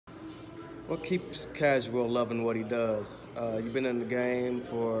What keeps Casual loving what he does? You've been in the game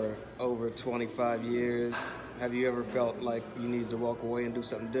for over 25 years. Have you ever felt like you needed to walk away and do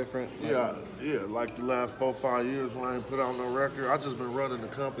something different? Yeah, yeah. Like the last 4, 5 years when I ain't put out no record, I just been running the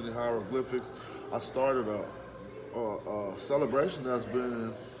company Hieroglyphics. I started a celebration that's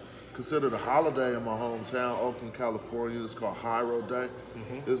been considered a holiday in my hometown, Oakland, California. It's called Hyro Day.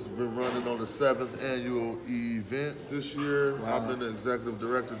 It's been running on the 7th annual event this year. I've been the executive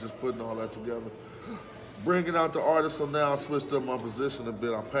director, just putting all that together. Bringing out the artists, so now I switched up my position a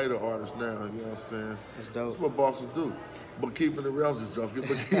bit. I pay the artists now, you know what I'm saying? That's dope. That's what bosses do. But keeping it real, I'm just joking,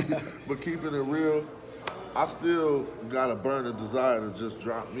 but keeping it real, I still got a burning desire to just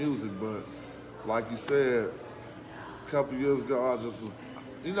drop music, but like you said, a couple years ago, I just was,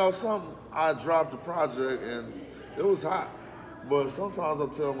 I dropped the project and it was hot. But sometimes I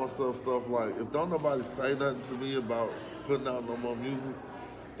tell myself stuff like, if don't nobody say nothing to me about putting out no more music,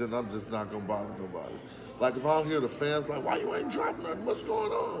 then I'm just not gonna bother nobody. Like if I don't hear the fans like, why you ain't dropping nothing? What's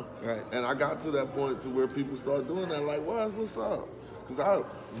going on? Right. And I got to that point to where people start doing that, like, what's up? Because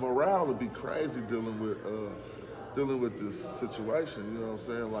morale would be crazy dealing with this situation. You know what I'm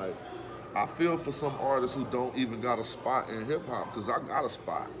saying? Like, I feel for some artists who don't even got a spot in hip hop, because I got a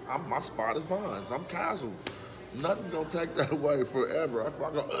spot. My spot is mine. I'm Casual. Nothing gonna take that away forever. If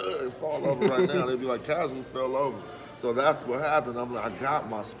I go and fall over right now, they'd be like, Casual fell over. So that's what happened. I'm like, I got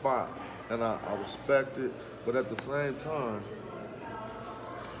my spot, and I respect it. But at the same time,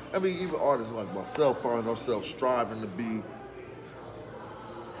 I mean, even artists like myself find ourselves striving to be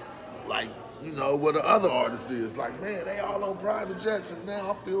like, what the other artists is. Like, man, they all on private jets, and now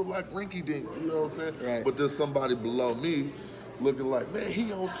I feel like rinky dink, you know what I'm saying? Right. But there's somebody below me looking like, man,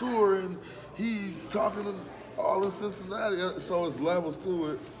 he on tour, and he talking to all in Cincinnati. So it's levels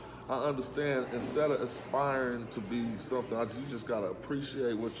to it. I understand, instead of aspiring to be something, you just gotta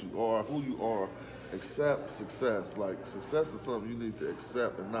appreciate what you are, who you are, accept success. Like, success is something you need to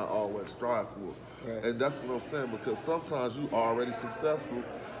accept and not always strive for. Right. And that's what I'm saying, because sometimes you already successful,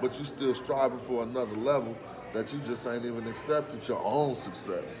 but you still striving for another level that you just ain't even accepted your own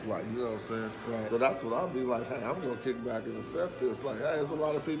success. Like, you know what I'm saying? Right. So that's what I'll be like, hey, I'm gonna kick back and accept this. Like, hey, there's a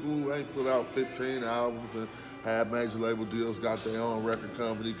lot of people who ain't put out 15 albums and had major label deals, got their own record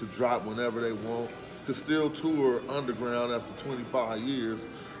company, could drop whenever they want, could still tour underground after 25 years.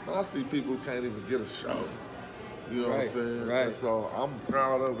 And I see people who can't even get a show. You know what I'm saying? Right. And so I'm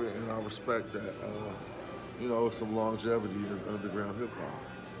proud of it, and I respect that. Some longevity in underground hip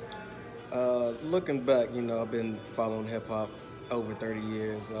hop. Looking back, I've been following hip hop over 30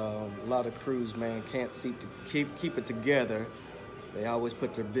 years. A lot of crews, man, can't seem to keep it together. They always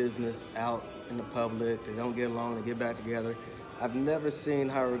put their business out in the public. They don't get along. They get back together. I've never seen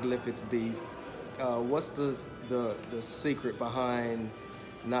hieroglyphics beef. What's the secret behind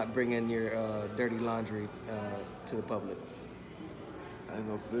not bringing your dirty laundry to the public? Ain't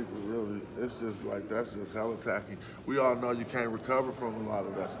no secret, really. It's just like, that's just hella tacky. We all know you can't recover from a lot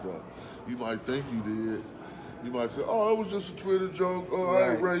of that stuff. You might think you did. You might say, oh, it was just a Twitter joke. Oh,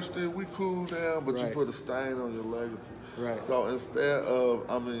 I erased it. We cool now. But you put a stain on your legacy. Right. So instead of,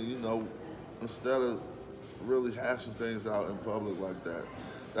 instead of really hashing things out in public like that,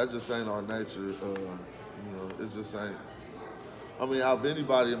 that just ain't our nature. It just ain't. Out of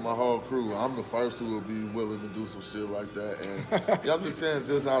anybody in my whole crew, I'm the first who will be willing to do some shit like that. And I'm just saying,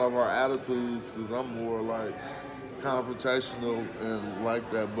 just out of our attitudes, because I'm more like confrontational and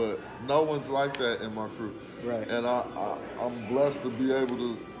like that. But no one's like that in my crew. Right. And I'm blessed to be able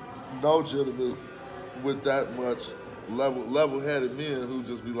to know gentlemen with that much level-headed men who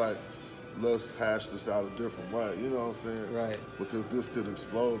just be like, let's hash this out a different way. You know what I'm saying? Right. Because this could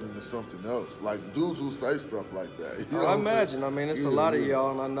explode into something else. Like, dudes who say stuff like that. You know I what I'm imagine. saying? It's a lot of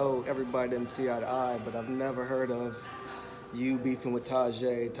y'all, and I know everybody doesn't see eye to eye, but I've never heard of you beefing with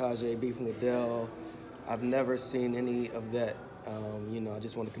Tajay beefing with Dell. I've never seen any of that. I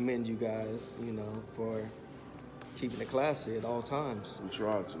just want to commend you guys, for keeping it classy at all times. We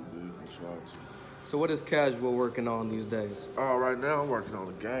try to, dude. We try to. So what is Casual working on these days? Right now I'm working on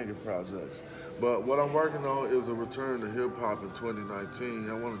a gang of projects. But what I'm working on is a return to hip hop in 2019.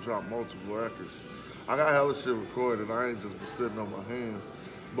 I want to drop multiple records. I got hella shit recorded. I ain't just been sitting on my hands.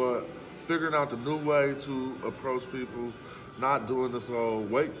 But figuring out the new way to approach people, not doing this whole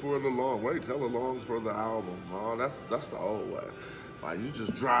wait hella long for the album. Oh, that's the old way. Like, you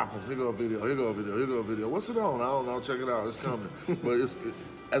just drop them, here go a video, here go a video, here go a video. What's it on? I don't know, check it out, it's coming. But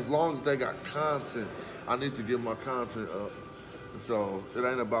as long as they got content, I need to get my content up. So it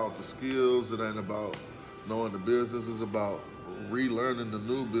ain't about the skills, it ain't about knowing the business, it's about relearning the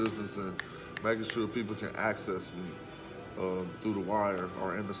new business and making sure people can access me through the wire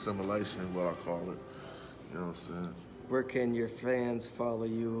or in the simulation, what I call it. You know what I'm saying? Where can your fans follow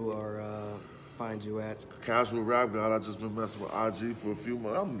you or find you at? Casual Rap God. I just been messing with IG for a few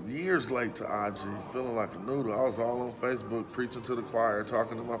months. I'm years late to IG, feeling like a noodle. I was all on Facebook preaching to the choir,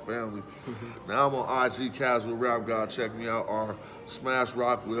 talking to my family. Now I'm on IG, Casual Rap God. Check me out, or Smash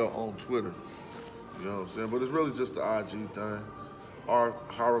Rockwell on Twitter. You know what I'm saying? But it's really just the IG thing, or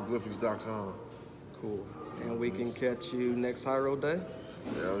hieroglyphics.com. Cool. And we can catch you next Hyro Day?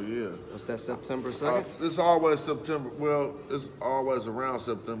 Hell yeah. What's that, September 2nd? It's always September. Well, it's always around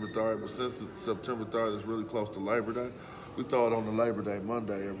September 3rd, but since it's September 3rd is really close to Labor Day, we throw it on the Labor Day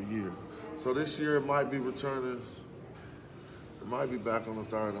Monday every year. So this year it might be returning. It might be back on the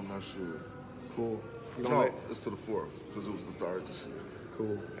 3rd. I'm not sure. Cool. No, it's to the 4th because it was the 3rd this year.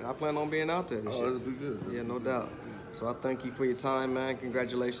 Cool. And I plan on being out there this year. Oh, it'll be good. Yeah, no doubt. So I thank you for your time, man.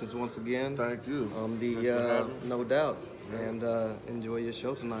 Congratulations once again. Thank you. No doubt. And enjoy your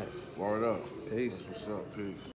show tonight. Word up. Peace. That's what's up. Peace.